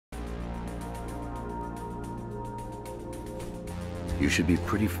You should be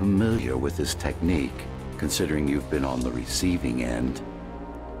pretty familiar with this technique, considering you've been on the receiving end.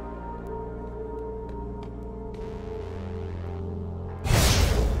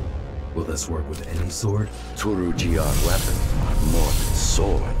 Will this work with any sword? Tsurugi-art weapons are more than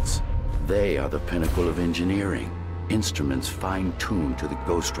swords. They are the pinnacle of engineering, instruments fine-tuned to the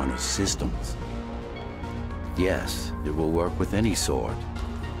Ghostrunner systems. Yes, it will work with any sword.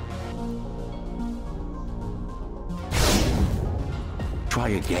 Try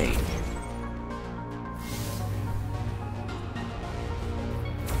again.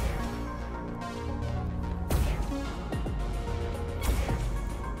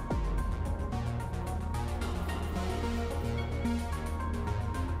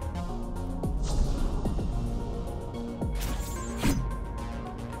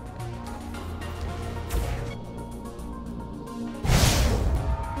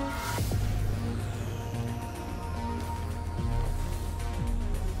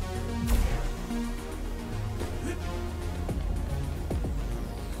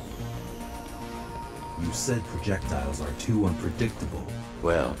 You said projectiles are too unpredictable.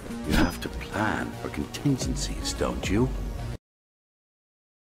 Well, you have to plan for contingencies, don't you?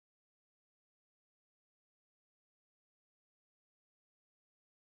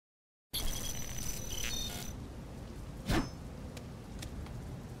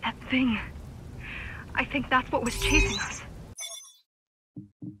 That thing. I think that's what was chasing us.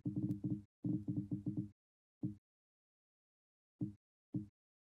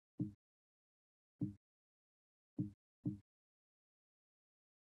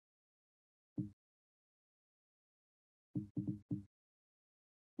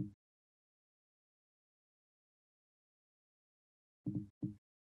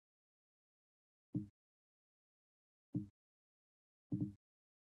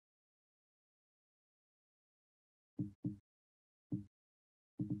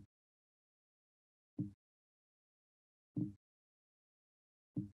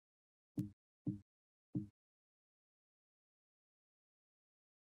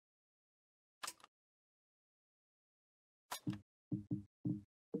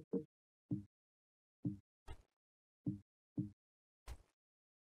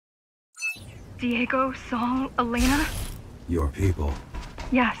 Diego, Saul, Elena? Your people.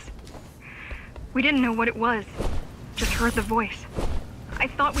 Yes. We didn't know what it was. Just heard the voice. I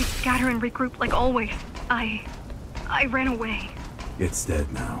thought we'd scatter and regroup like always. I ran away. It's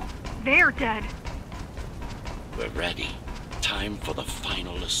dead now. They're dead. We're ready. Time for the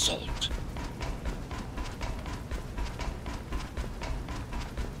final assault.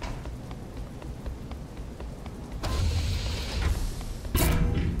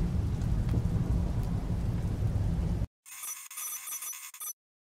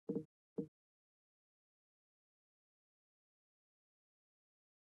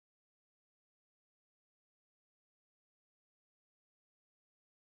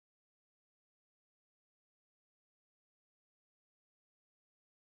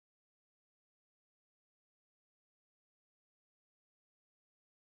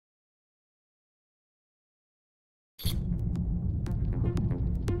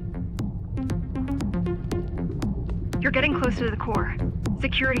 You're getting closer to the core.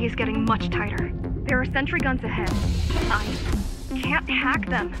 Security is getting much tighter. There are sentry guns ahead. I can't hack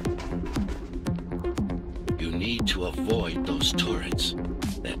them. You need to avoid those turrets.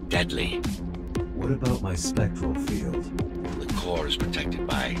 They're deadly. What about my spectral field? The core is protected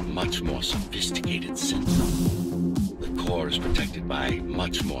by much more sophisticated sensors. The core is protected by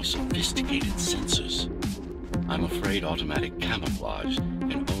much more sophisticated sensors. I'm afraid automatic camouflage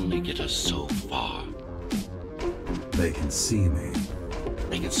can only get us so far. They can see me.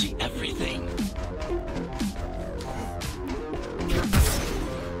 They can see everything.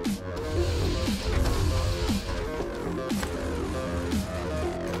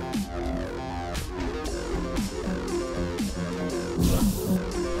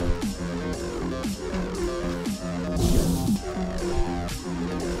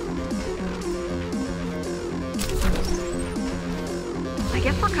 I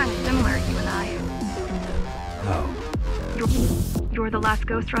guess we're kind of similar, you and I. How? You're the last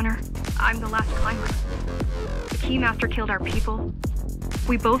Ghostrunner. I'm the last climber. The Keymaster killed our people.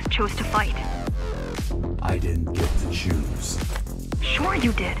 We both chose to fight. I didn't get to choose. Sure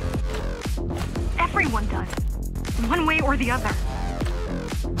you did. Everyone does. One way or the other.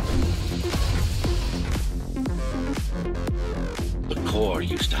 The core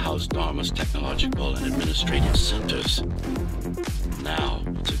used to house Dharma's technological and administrative centers. Now,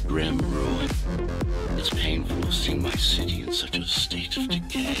 it's a grim ruin. It's painful seeing my city in such a state of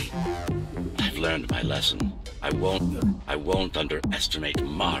decay. I've learned my lesson. I won't underestimate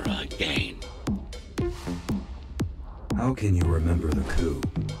Mara again. How can you remember the coup?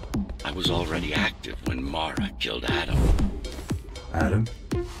 I was already active when Mara killed Adam. Adam?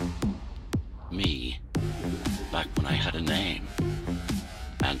 Me. Back when I had a name.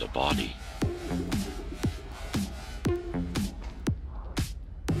 And a body.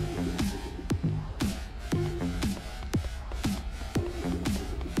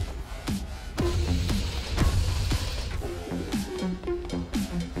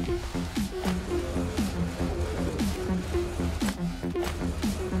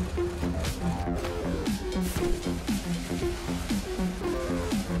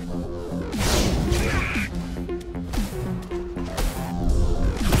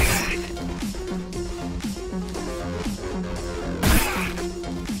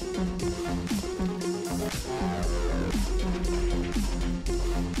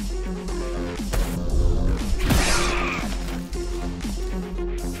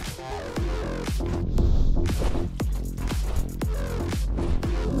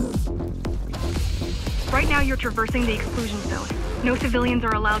 Right now you're traversing the exclusion zone. No civilians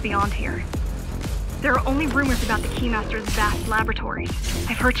are allowed beyond here. There are only rumors about the Keymaster's vast laboratories.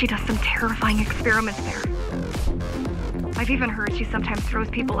 I've heard she does some terrifying experiments there. I've even heard she sometimes throws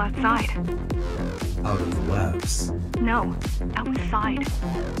people outside. Out of the labs? No, outside.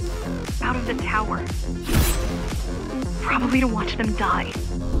 Out of the tower. Probably to watch them die.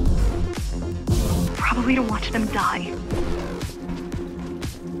 Probably to watch them die.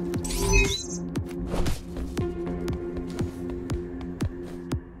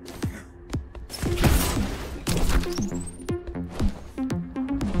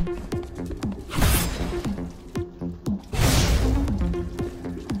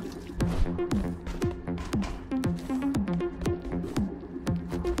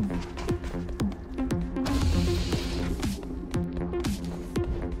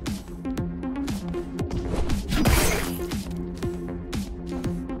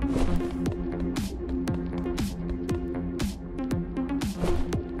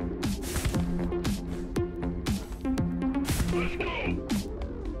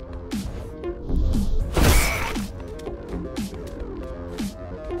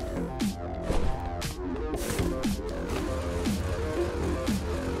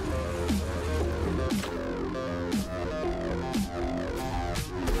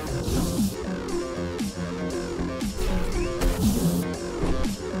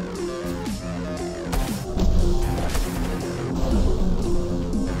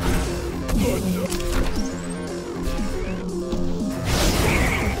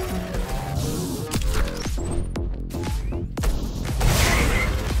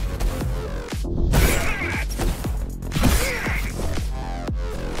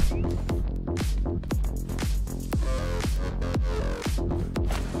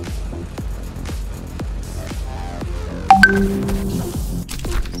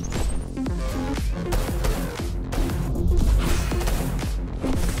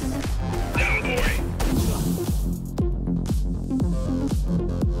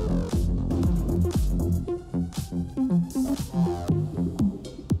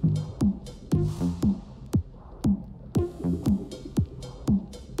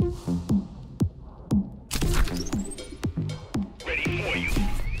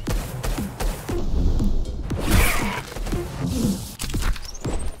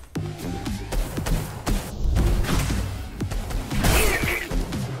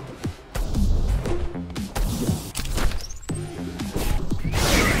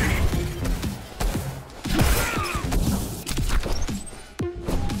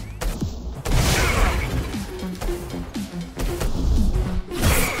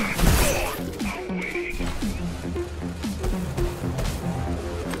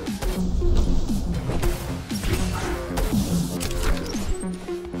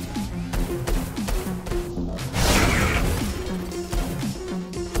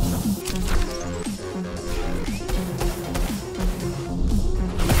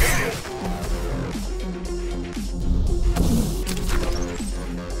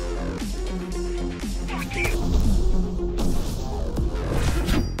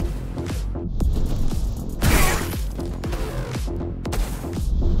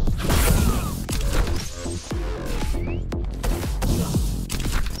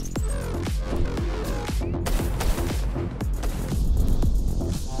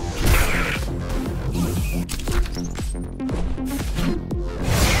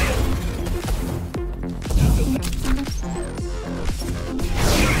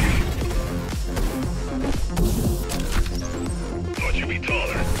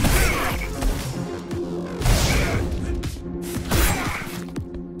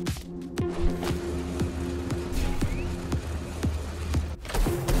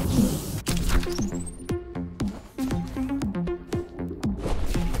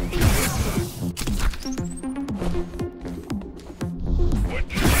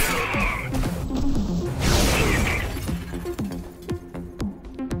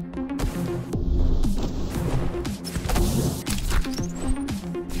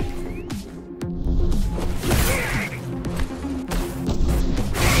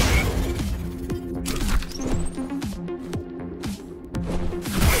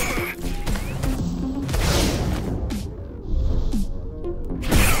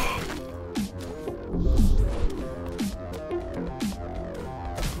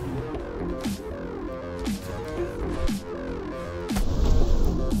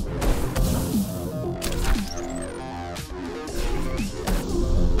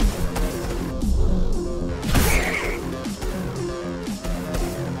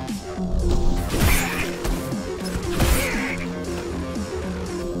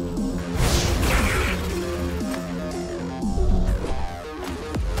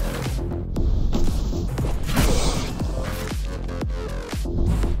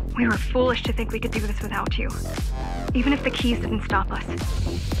 were foolish to think we could do this without you. Even if the keys didn't stop us,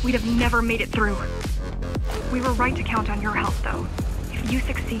 we'd have never made it through. We were right to count on your help, though. If you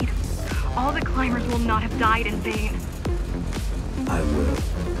succeed, all the climbers will not have died in vain. I will.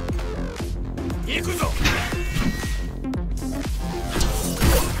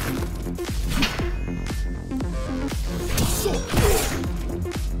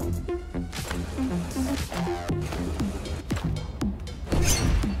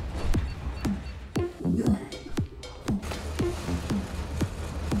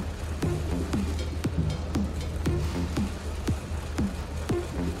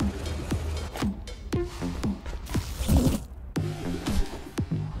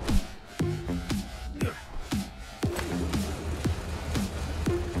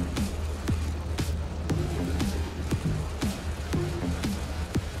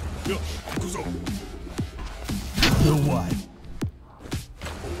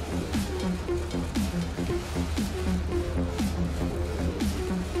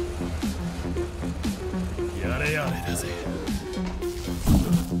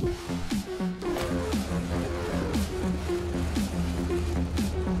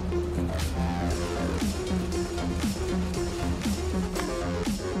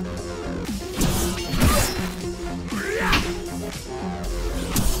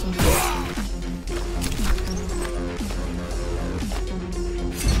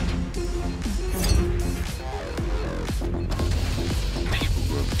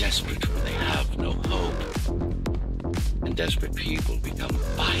 Desperate when they have no hope. And desperate people become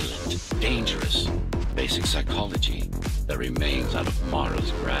violent, dangerous. Basic psychology that remains out of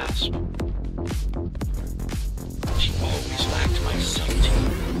Mara's grasp. She always lacked my subtlety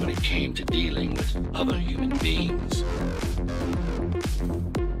when it came to dealing with other human beings.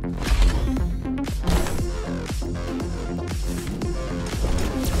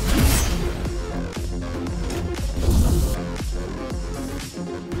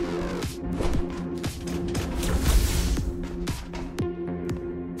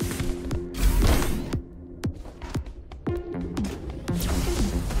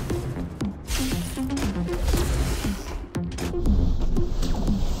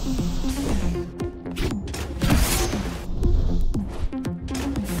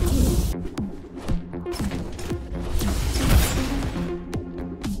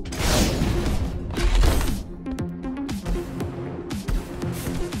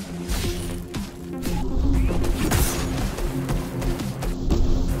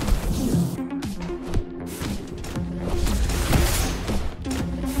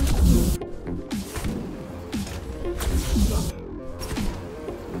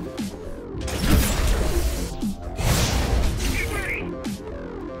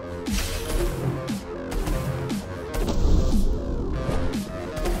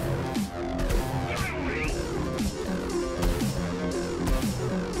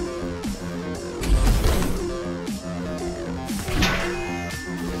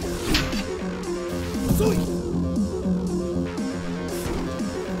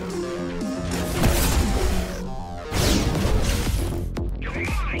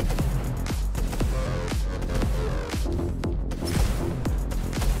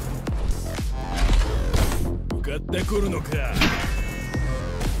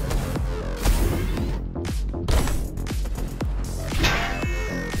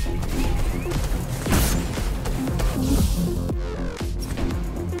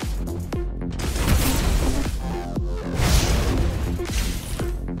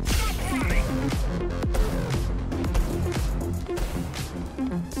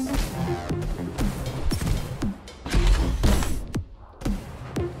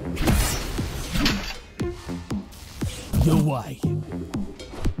 Why?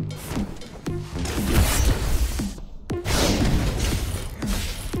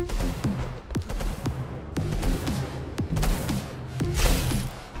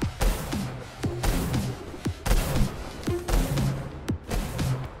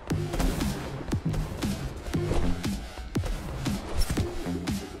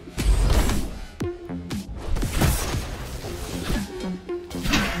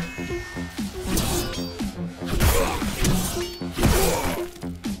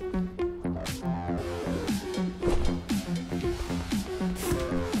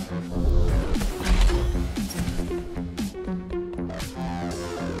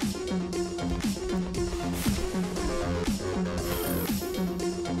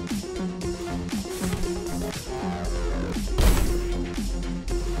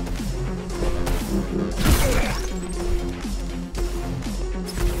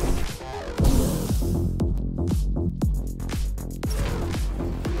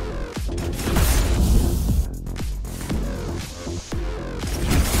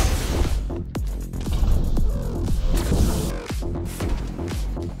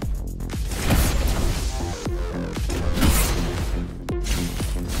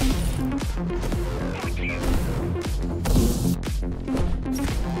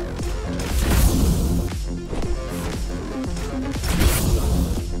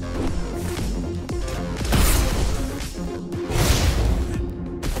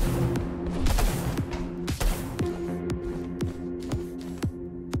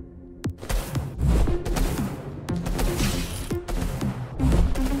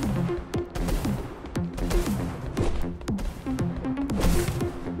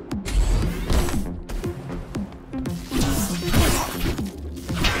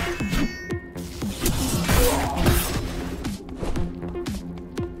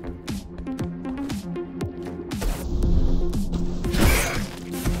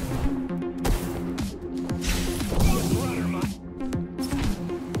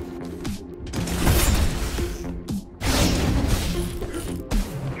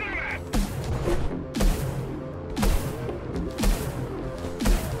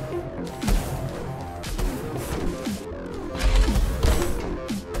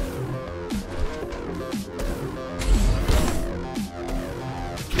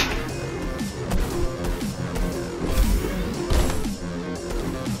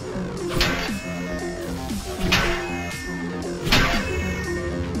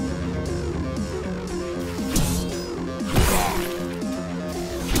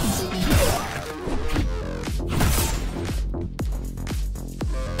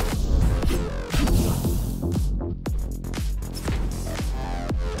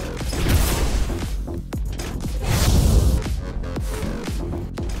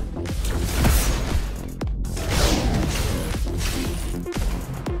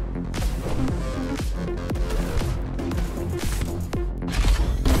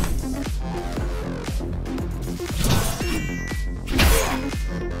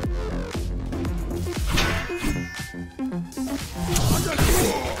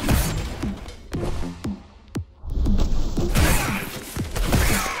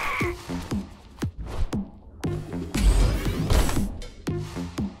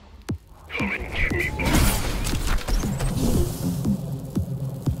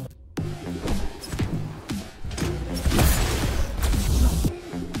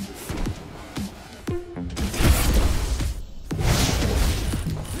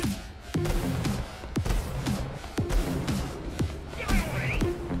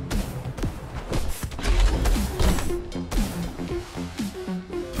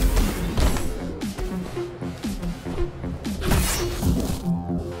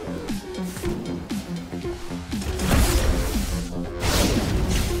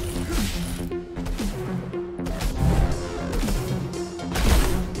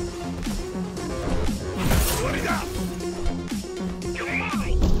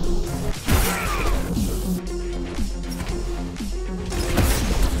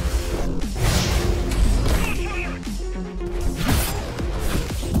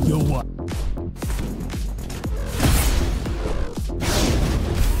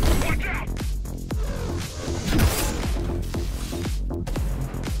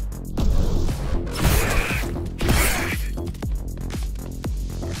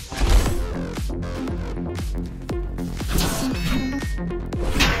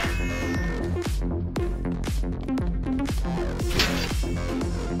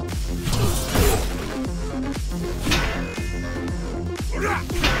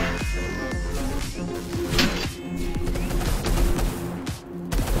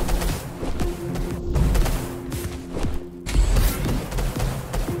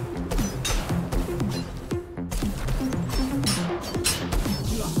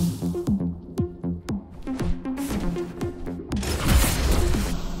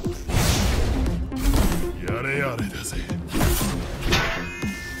 やれだぜ。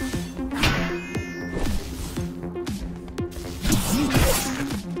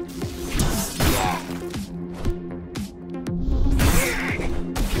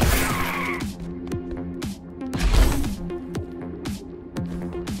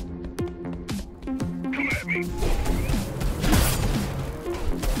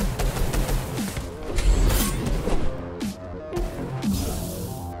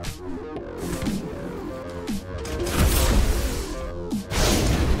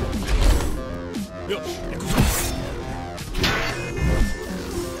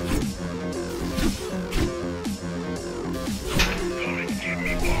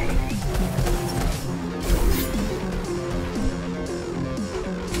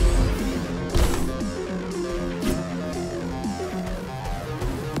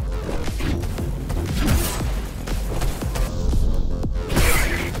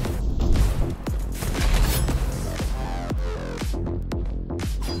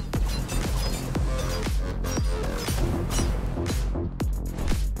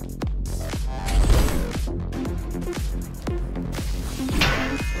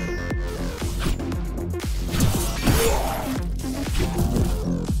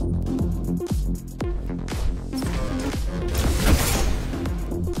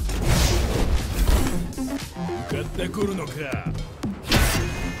ってくるのか。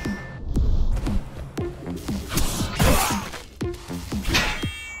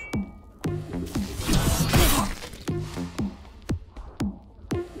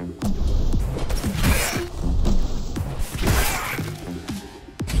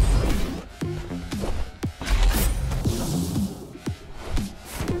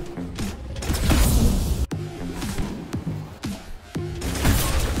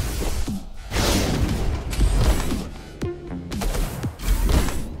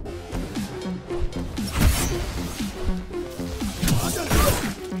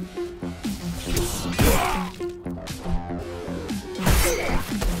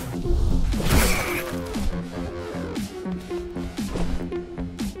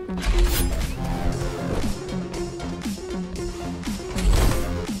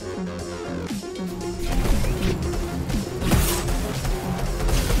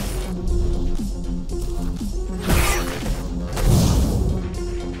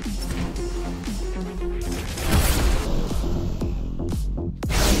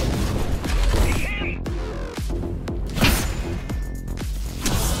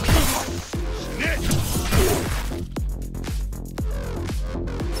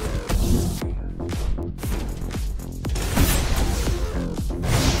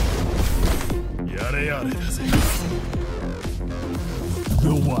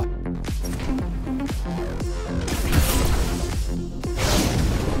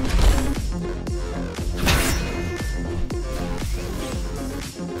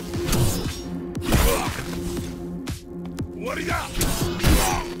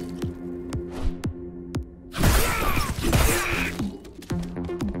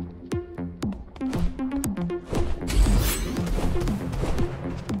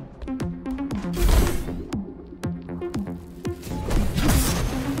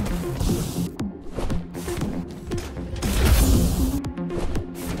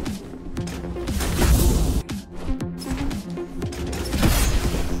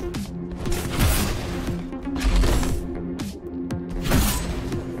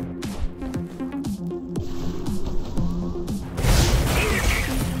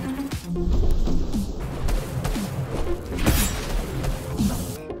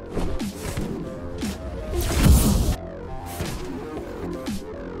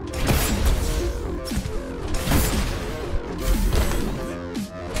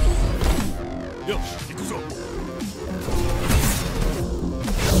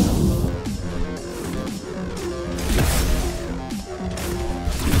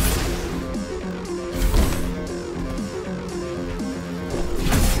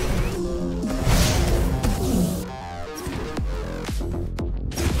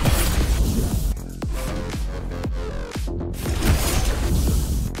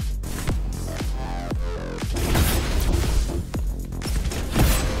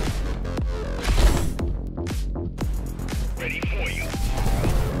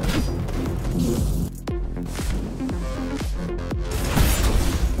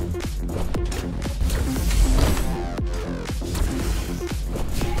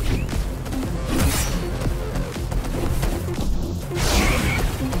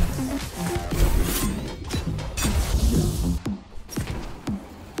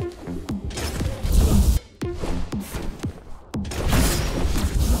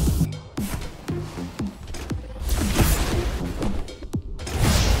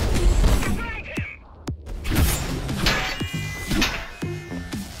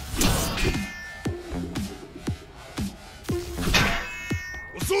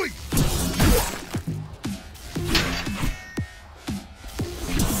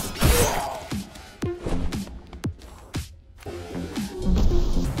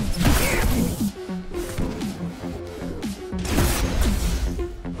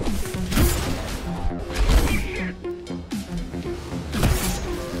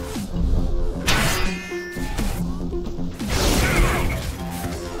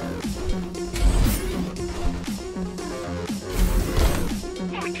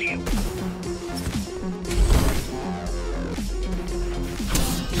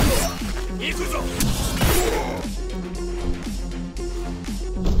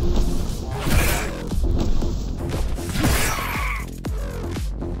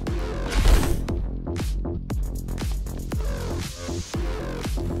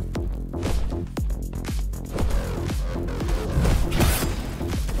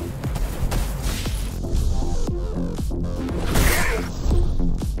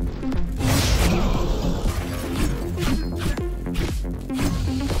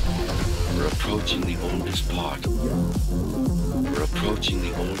We're approaching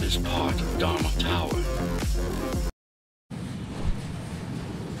the oldest part of Dharma Tower.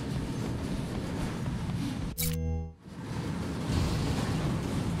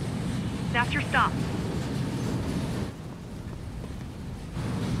 That's your stop.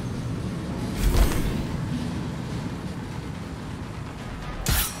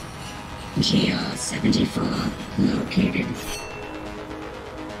 GR-74 located.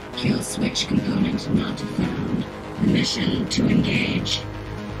 Kill switch component not found. Mission to engage.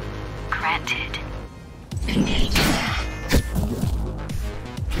 Granted. Engage.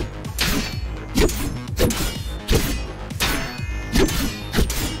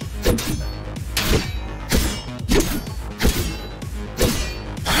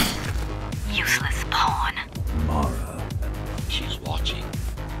 Useless pawn. Mara. She's watching.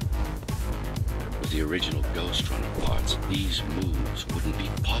 With the original Ghostrunner parts, these moves wouldn't be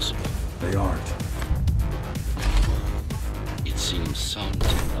possible. They aren't. It seems some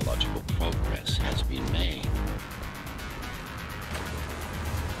technological progress has been made.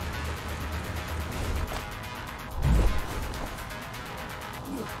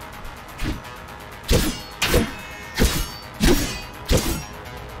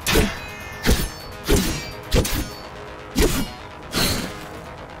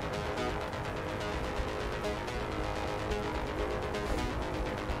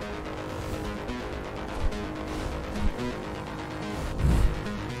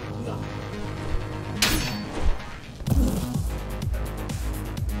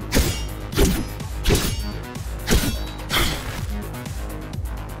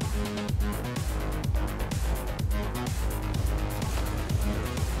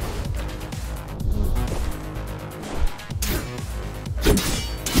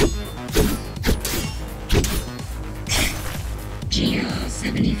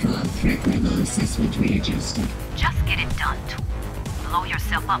 GR-74 threat level assessment readjusted. Just get it done, too. Blow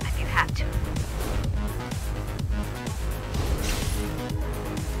yourself up if you have to.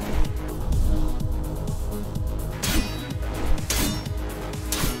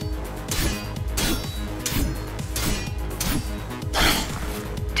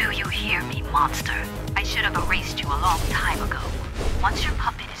 Do you hear me, monster? I should have erased you a long time ago. Once your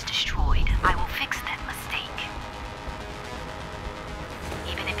puppet is destroyed, I will fix that mistake.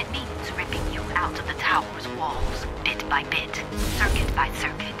 Even if it means ripping you out of the tower's walls, bit by bit, circuit by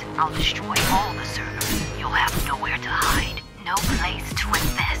circuit, I'll destroy all the servers. You'll have nowhere to hide, no place to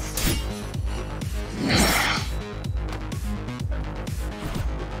invest.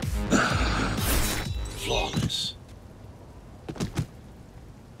 Flawless.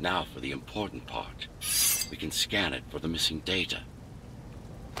 Now for the important part. We can scan it for the missing data.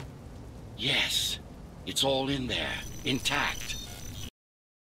 Yes, it's all in there, intact.